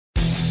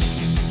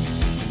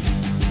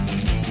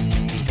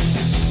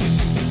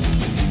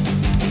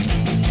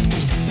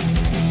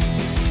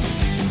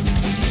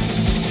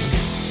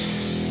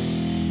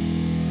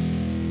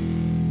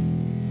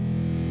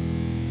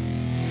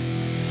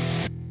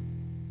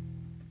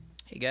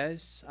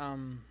Guys.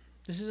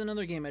 This is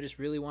another game I just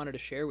really wanted to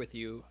share with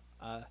you.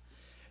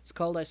 It's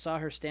called I Saw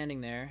Her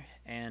Standing There,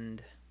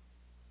 and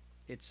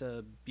it's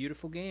a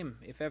beautiful game.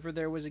 If ever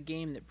there was a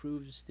game that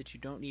proves that you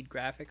don't need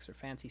graphics or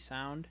fancy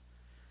sound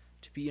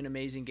to be an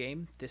amazing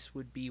game, this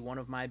would be one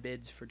of my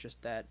bids for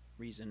just that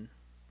reason.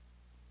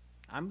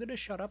 I'm going to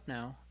shut up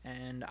now,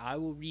 and I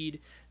will read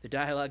the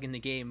dialogue in the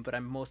game, but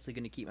I'm mostly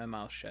going to keep my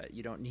mouth shut.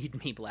 You don't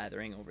need me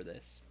blathering over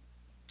this.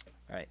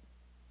 Alright.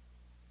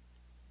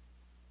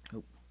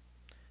 Oh,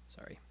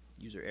 sorry.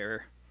 User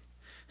error.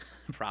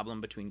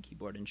 Problem between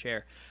keyboard and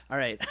chair.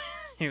 Alright,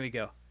 here we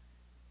go.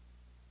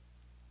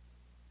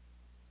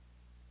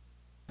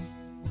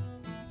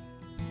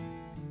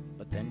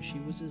 But then she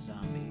was a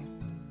zombie.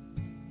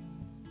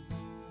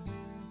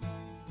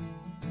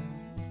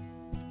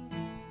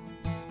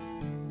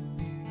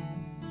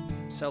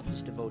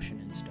 Selfless devotion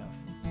and stuff.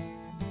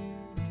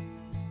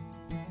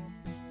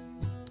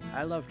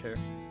 I loved her,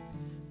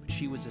 but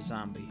she was a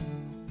zombie.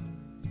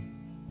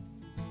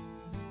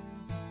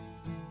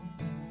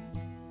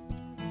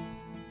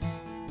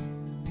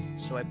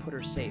 So I put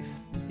her safe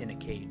in a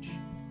cage.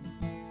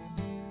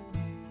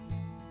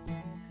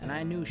 And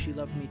I knew she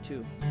loved me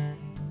too.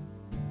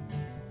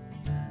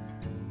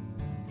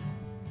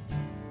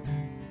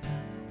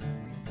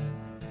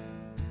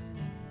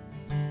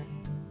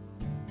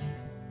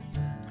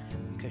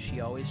 Because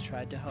she always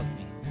tried to hug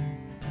me.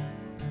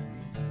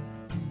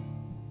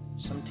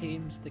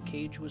 Sometimes the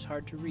cage was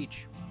hard to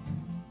reach.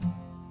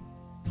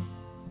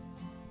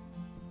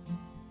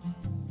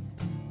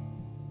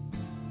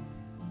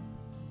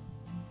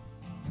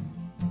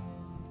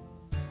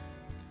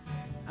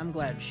 I'm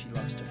glad she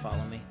loves to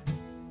follow me.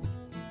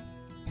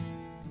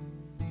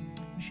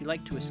 She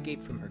liked to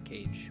escape from her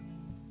cage.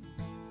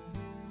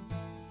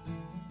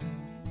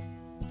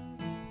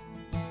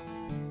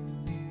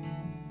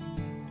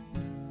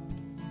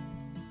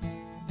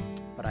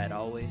 But I'd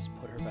always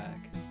put her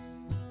back.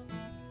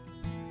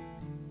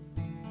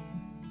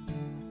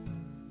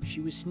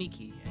 She was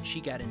sneaky, and she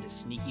got into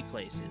sneaky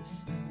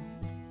places.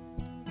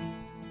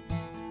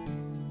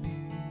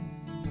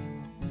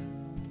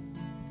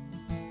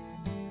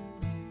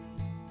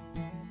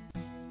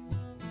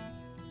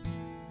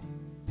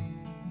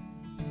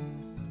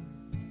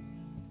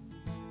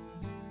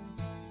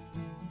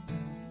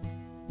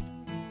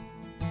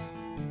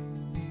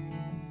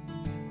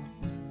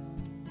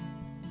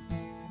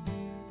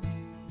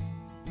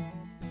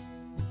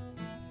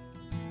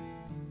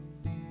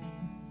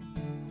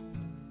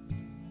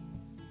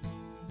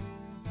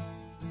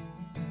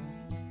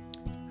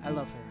 I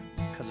love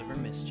her because of her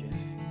mischief.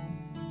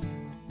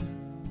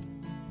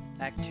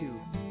 Act 2.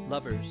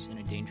 Lovers in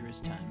a Dangerous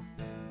Time.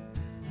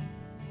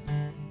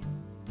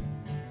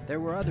 There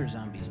were other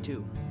zombies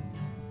too.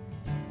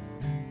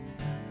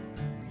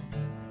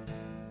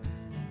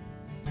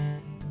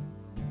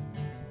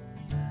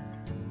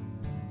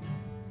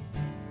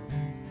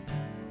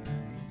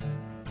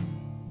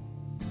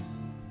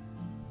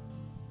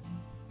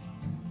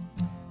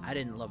 I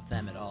didn't love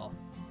them at all.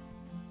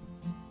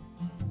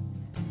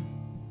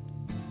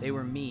 They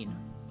were mean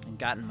and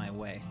got in my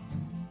way.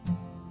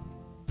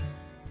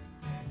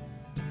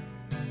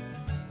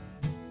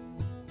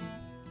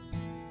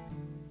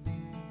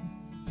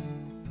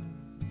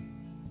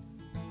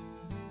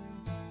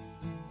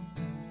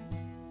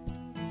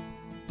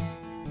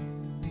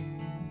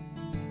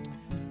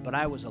 But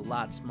I was a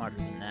lot smarter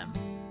than them.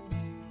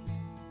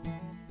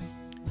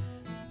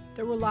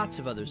 There were lots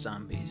of other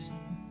zombies.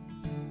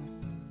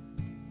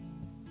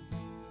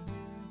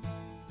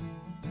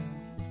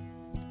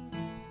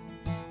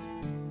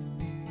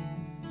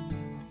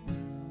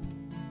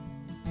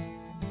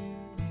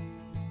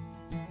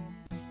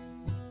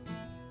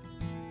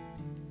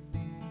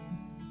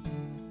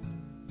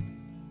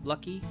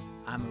 Lucky,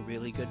 I'm a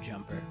really good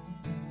jumper.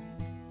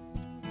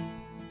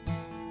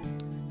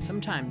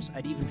 Sometimes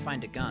I'd even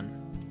find a gun.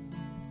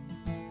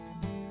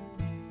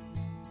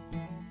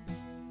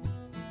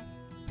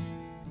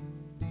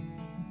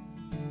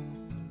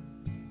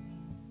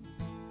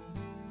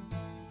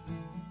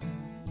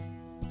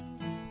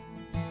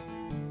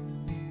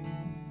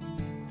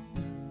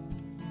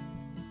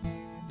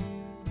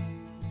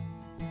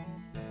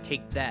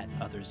 Take that,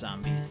 other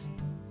zombies.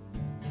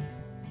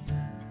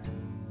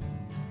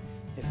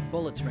 If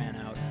bullets ran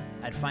out,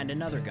 I'd find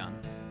another gun.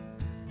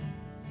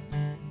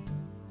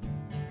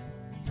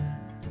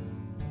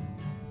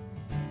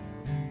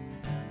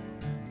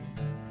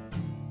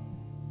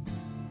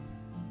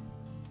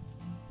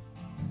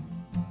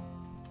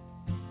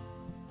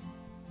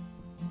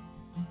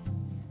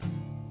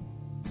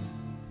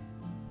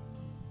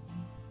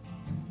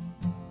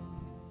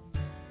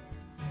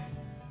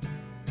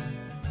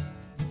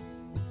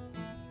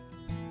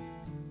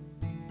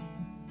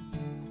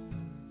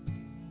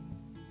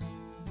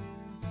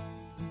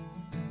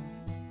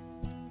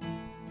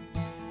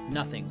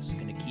 Nothing's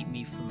gonna keep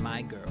me from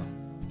my girl.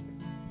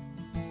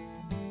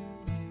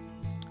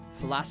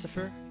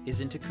 Philosopher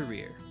isn't a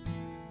career.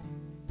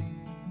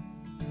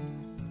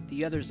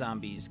 The other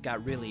zombies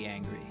got really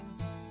angry.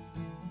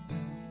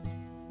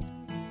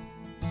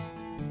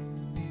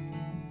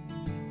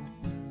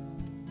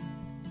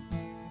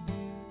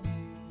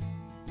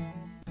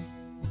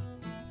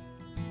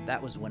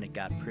 That was when it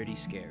got pretty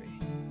scary.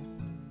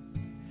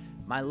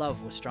 My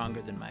love was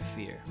stronger than my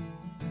fear.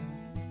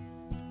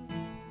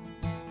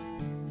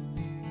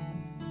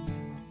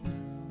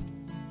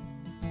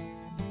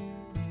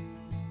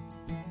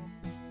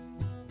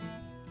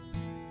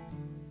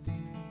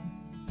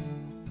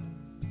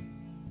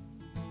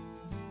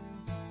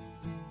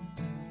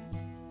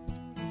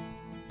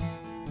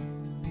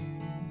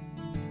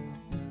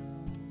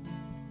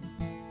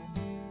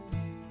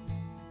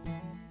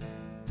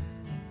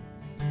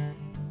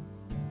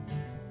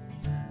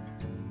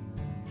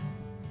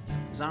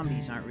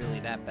 Zombies aren't really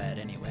that bad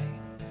anyway.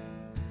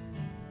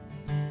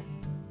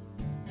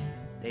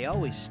 They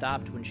always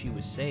stopped when she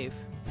was safe.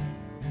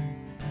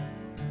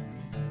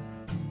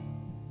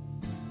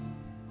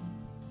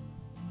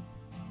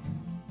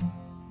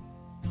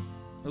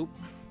 Oop.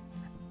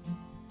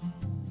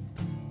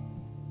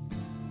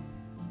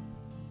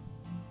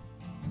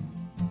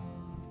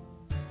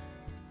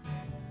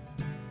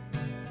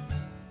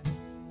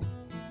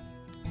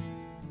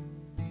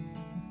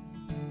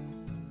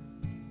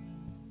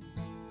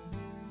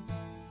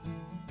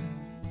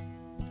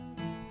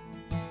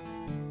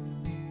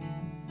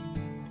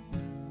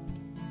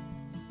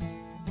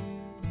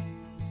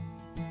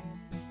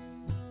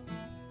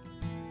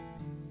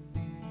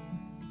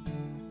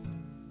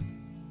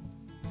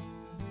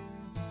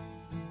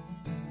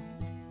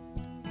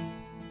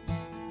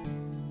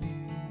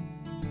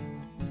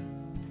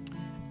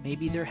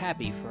 Maybe they're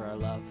happy for our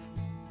love.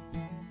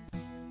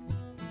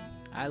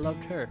 I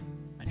loved her,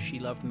 and she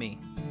loved me.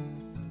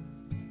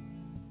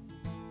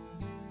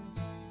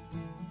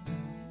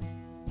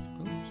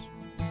 Oops.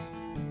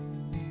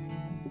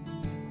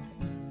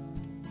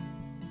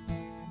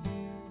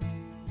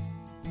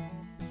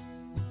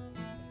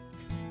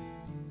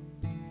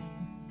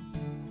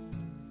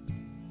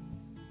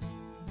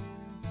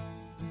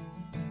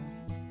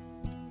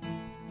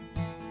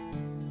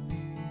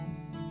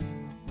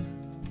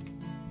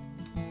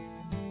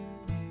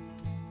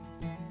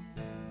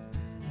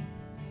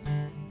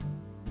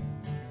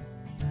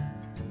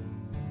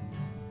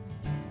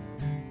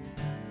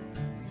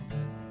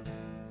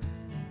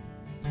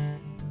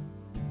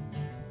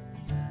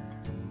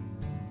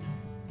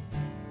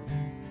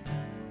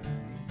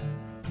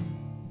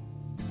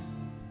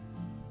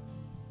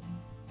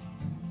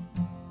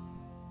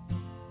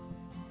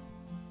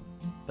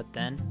 But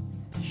then,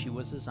 she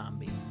was a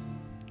zombie.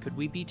 Could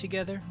we be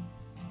together?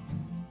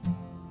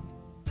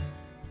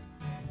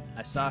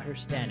 I saw her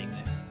standing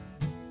there.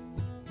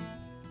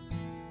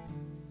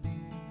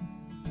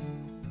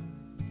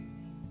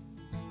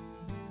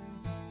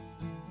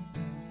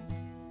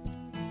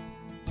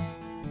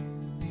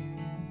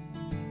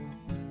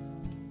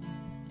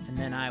 And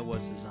then I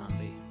was a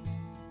zombie.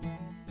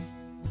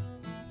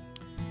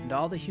 And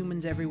all the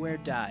humans everywhere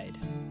died,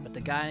 but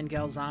the guy and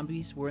gal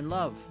zombies were in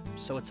love,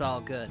 so it's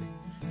all good.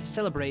 To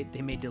celebrate,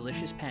 they made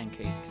delicious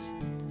pancakes.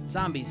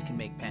 Zombies can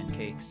make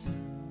pancakes.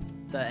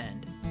 The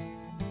end.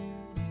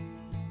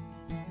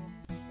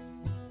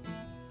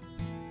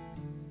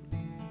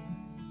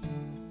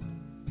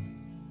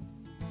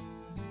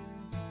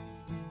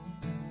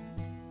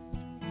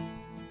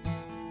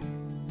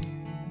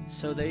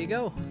 So there you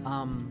go.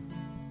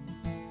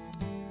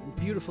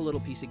 Beautiful little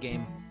piece of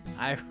game.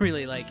 I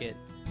really like it.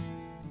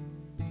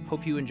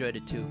 Hope you enjoyed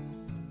it too.